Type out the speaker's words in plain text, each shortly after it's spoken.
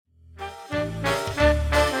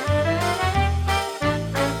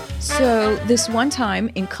So this one time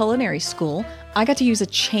in culinary school, I got to use a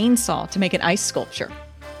chainsaw to make an ice sculpture.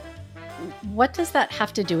 What does that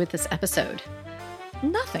have to do with this episode?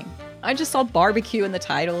 Nothing. I just saw barbecue in the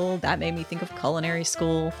title. That made me think of culinary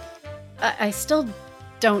school. I still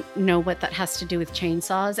don't know what that has to do with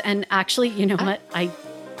chainsaws. And actually, you know what? I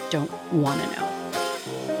don't want to know.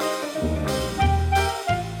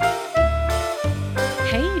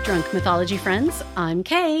 Hey, Drunk Mythology friends. I'm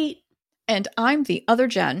Kate. And I'm the other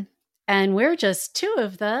Jen. And we're just two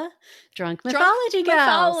of the Drunk Mythology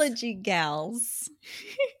Gals. Mythology Gals.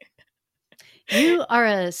 You are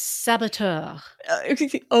a saboteur.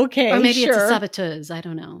 Okay, or maybe sure. it's a saboteuse. I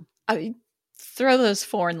don't know. Throw those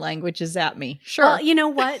foreign languages at me. Sure. Well, you know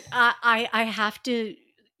what? I have to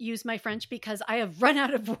use my French because I have run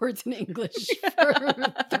out of words in English for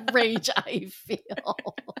the rage I feel.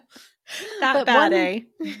 That bad, eh?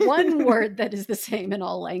 One word that is the same in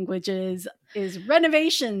all languages is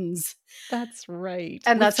renovations. That's right.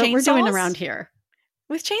 And that's what we're doing around here.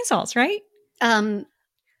 With chainsaws, right? I'm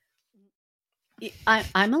a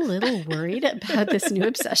little worried about this new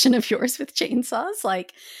obsession of yours with chainsaws.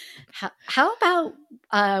 Like, how about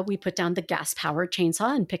we put down the gas-powered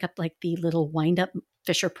chainsaw and pick up like the little wind-up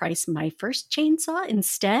Fisher-Price My First chainsaw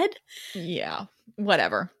instead? Yeah,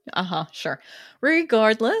 whatever. Sure.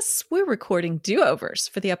 Regardless, we're recording do-overs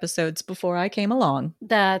for the episodes before I came along.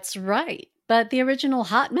 That's right. But the original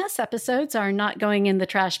Hot Mess episodes are not going in the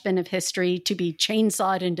trash bin of history to be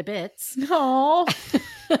chainsawed into bits. No.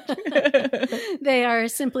 They are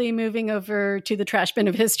simply moving over to the trash bin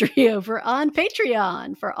of history over on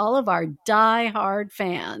Patreon for all of our die-hard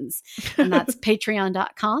fans. And that's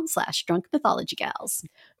patreon.com/drunkmythologygals.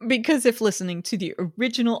 Because if listening to the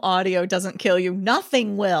original audio doesn't kill you,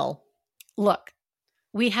 nothing will. Look,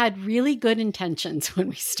 we had really good intentions when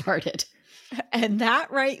we started. And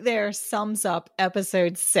that right there sums up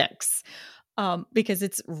episode 6. Because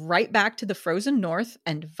it's right back to the frozen North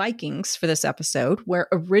and Vikings for this episode, where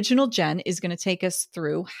original Jen is going to take us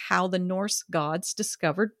through how the Norse gods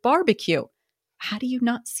discovered barbecue. How do you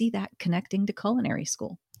not see that connecting to culinary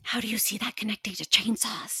school? How do you see that connecting to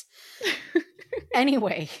chainsaws?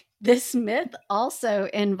 Anyway, this myth also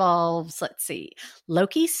involves,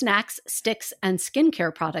 Loki snacks, sticks, and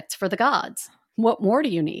skincare products for the gods. What more do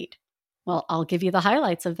you need? Well, I'll give you the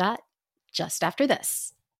highlights of that just after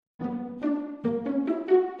this.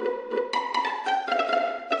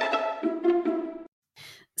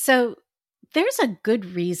 So there's a good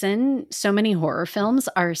reason so many horror films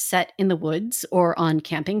are set in the woods or on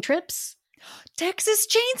camping trips. Texas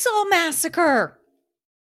Chainsaw Massacre!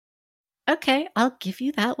 Okay, I'll give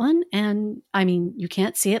you that one. And I mean, you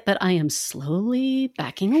can't see it, but I am slowly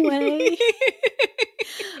backing away.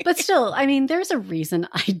 But still, I mean, there's a reason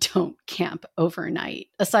I don't camp overnight,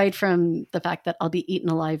 aside from the fact that I'll be eaten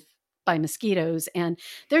alive by mosquitoes. And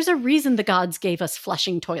there's a reason the gods gave us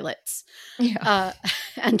flushing toilets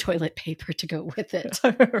and toilet paper to go with it.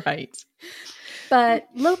 Right. But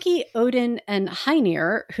Loki, Odin, and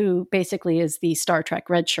Hymir, who basically is the Star Trek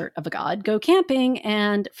red shirt of a god, go camping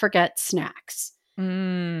and forget snacks.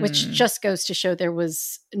 Which just goes to show there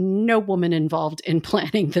was no woman involved in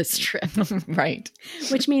planning this trip. Right.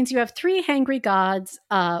 Which means you have 3 hangry gods,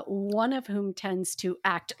 one of whom tends to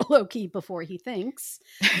act Loki before he thinks.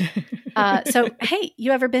 So, hey,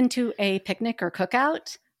 you ever been to a picnic or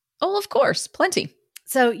cookout? Oh, of course. Plenty.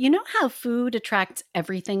 So, you know how food attracts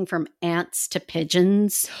everything from ants to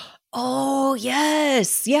pigeons? Oh,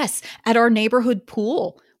 yes. Yes. At our neighborhood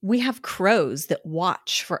pool, we have crows that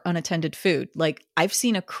watch for unattended food. Like, I've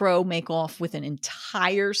seen a crow make off with an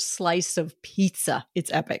entire slice of pizza.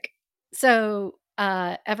 It's epic. So,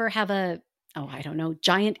 ever have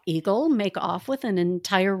giant eagle make off with an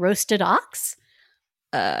entire roasted ox?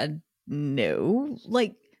 No.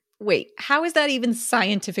 Wait, how is that even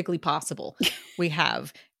scientifically possible? We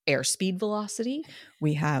have airspeed velocity.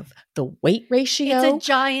 We have the weight ratio. It's a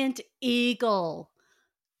giant eagle.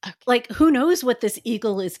 Okay. Who knows what this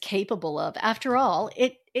eagle is capable of? After all,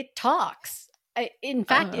 it talks. In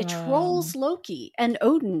fact, it trolls Loki and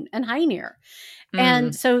Odin and Hymir.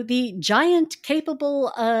 And so the giant capable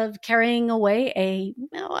of carrying away a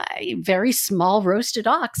very small roasted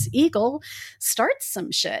ox eagle starts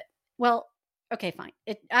some shit. Well, okay, fine.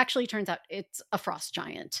 It actually turns out it's a frost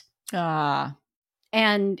giant.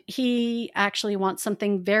 And he actually wants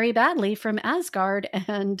something very badly from Asgard,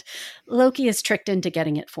 and Loki is tricked into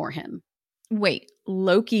getting it for him. Wait,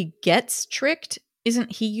 Loki gets tricked?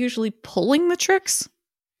 Isn't he usually pulling the tricks?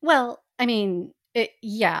 Well, I mean,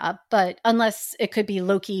 Yeah, but unless it could be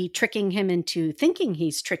Loki tricking him into thinking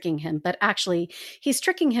he's tricking him, but actually he's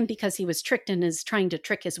tricking him because he was tricked and is trying to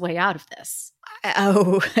trick his way out of this.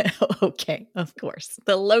 Oh, okay. Of course.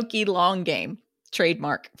 The Loki long game.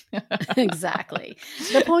 Trademark. Exactly.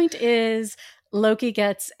 The point is Loki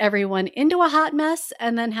gets everyone into a hot mess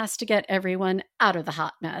and then has to get everyone out of the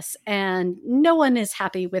hot mess. And no one is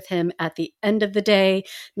happy with him at the end of the day.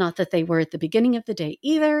 Not that they were at the beginning of the day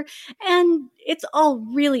either. And it's all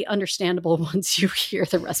really understandable once you hear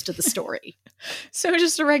the rest of the story. So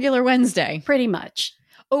just a regular Wednesday. Pretty much.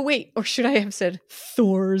 Oh, wait. Or should I have said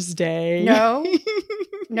Thursday? No.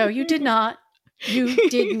 No, you did not. You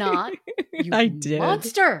did not. You I did.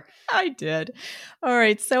 Monster. I did. All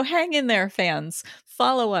right. So hang in there, fans.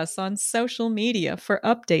 Follow us on social media for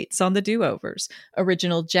updates on the do-overs.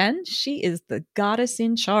 Original Jen, she is the goddess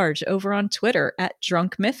in charge over on Twitter at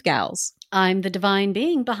Drunk Myth Gals. I'm the divine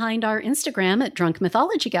being behind our Instagram at Drunk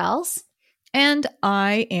Mythology Gals. And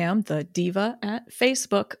I am the diva at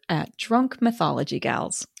Facebook at Drunk Mythology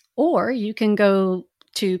Gals. Or you can go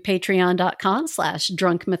to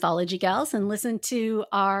patreon.com/Drunk Mythology Gals and listen to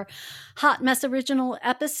our Hot Mess original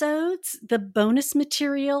episodes, the bonus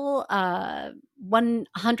material,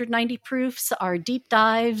 190 proofs, our deep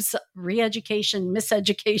dives, re-education,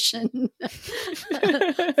 miseducation,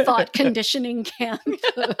 thought conditioning camp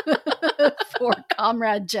for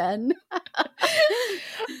Comrade Jen.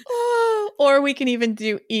 Or we can even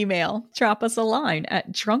do email. Drop us a line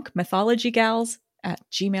at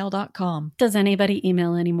drunkmythologygals@gmail.com. Does anybody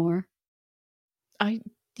email anymore?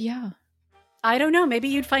 Yeah. I don't know. Maybe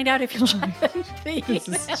you'd find out if you check the This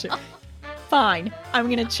is true. Fine. I'm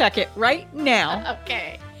going to check it right now.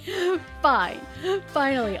 Okay. Fine.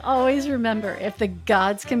 Finally, always remember, if the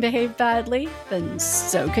gods can behave badly, then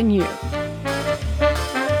so can you.